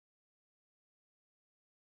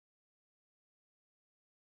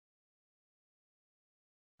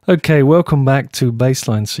Okay, welcome back to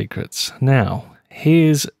Bassline Secrets. Now,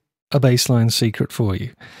 here's a bassline secret for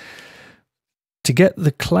you. To get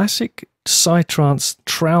the classic psytrance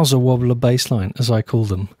trouser wobbler bassline, as I call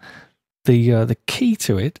them, the key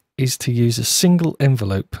to it is to use a single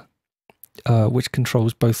envelope, which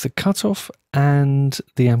controls both the cutoff and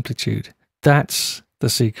the amplitude. That's the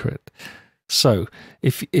secret. So,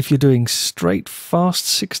 if you're doing straight, fast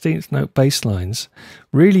 16th note bass lines,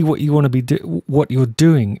 really what you want to be what you're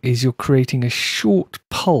doing is you're creating a short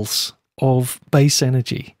pulse of bass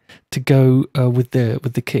energy to go with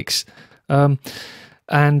the kicks.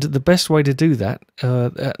 And the best way to do that,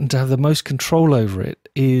 and to have the most control over it,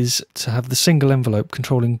 is to have the single envelope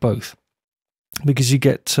controlling both. Because you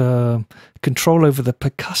get control over the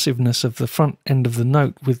percussiveness of the front end of the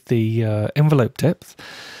note with the envelope depth,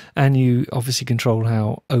 and you obviously control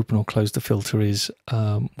how open or closed the filter is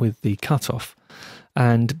with the cutoff.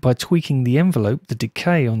 And by tweaking the envelope, the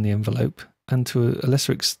decay on the envelope, and to a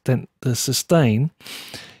lesser extent the sustain,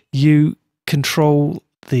 you control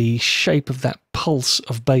the shape of that pulse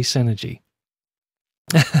of bass energy.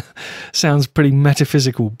 Sounds pretty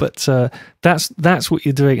metaphysical, but that's what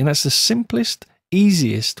you're doing, and that's the simplest,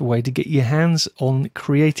 easiest way to get your hands on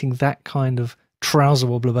creating that kind of trouser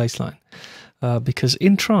wobbler bass line. Because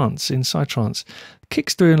in trance, in psytrance,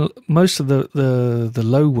 kick's doing most of the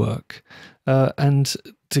low work, and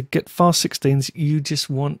to get fast 16s, you just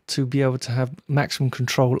want to be able to have maximum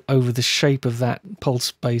control over the shape of that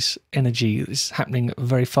pulse bass energy that's happening at a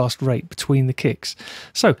very fast rate between the kicks.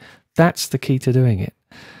 So that's the key to doing it.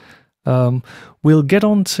 We'll get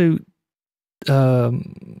on to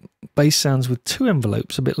bass sounds with two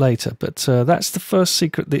envelopes a bit later, but that's the first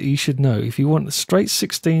secret that you should know. If you want a straight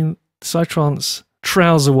 16 psytrance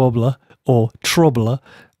trouser wobbler or troubler,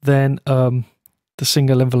 then the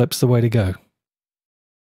single envelope's the way to go.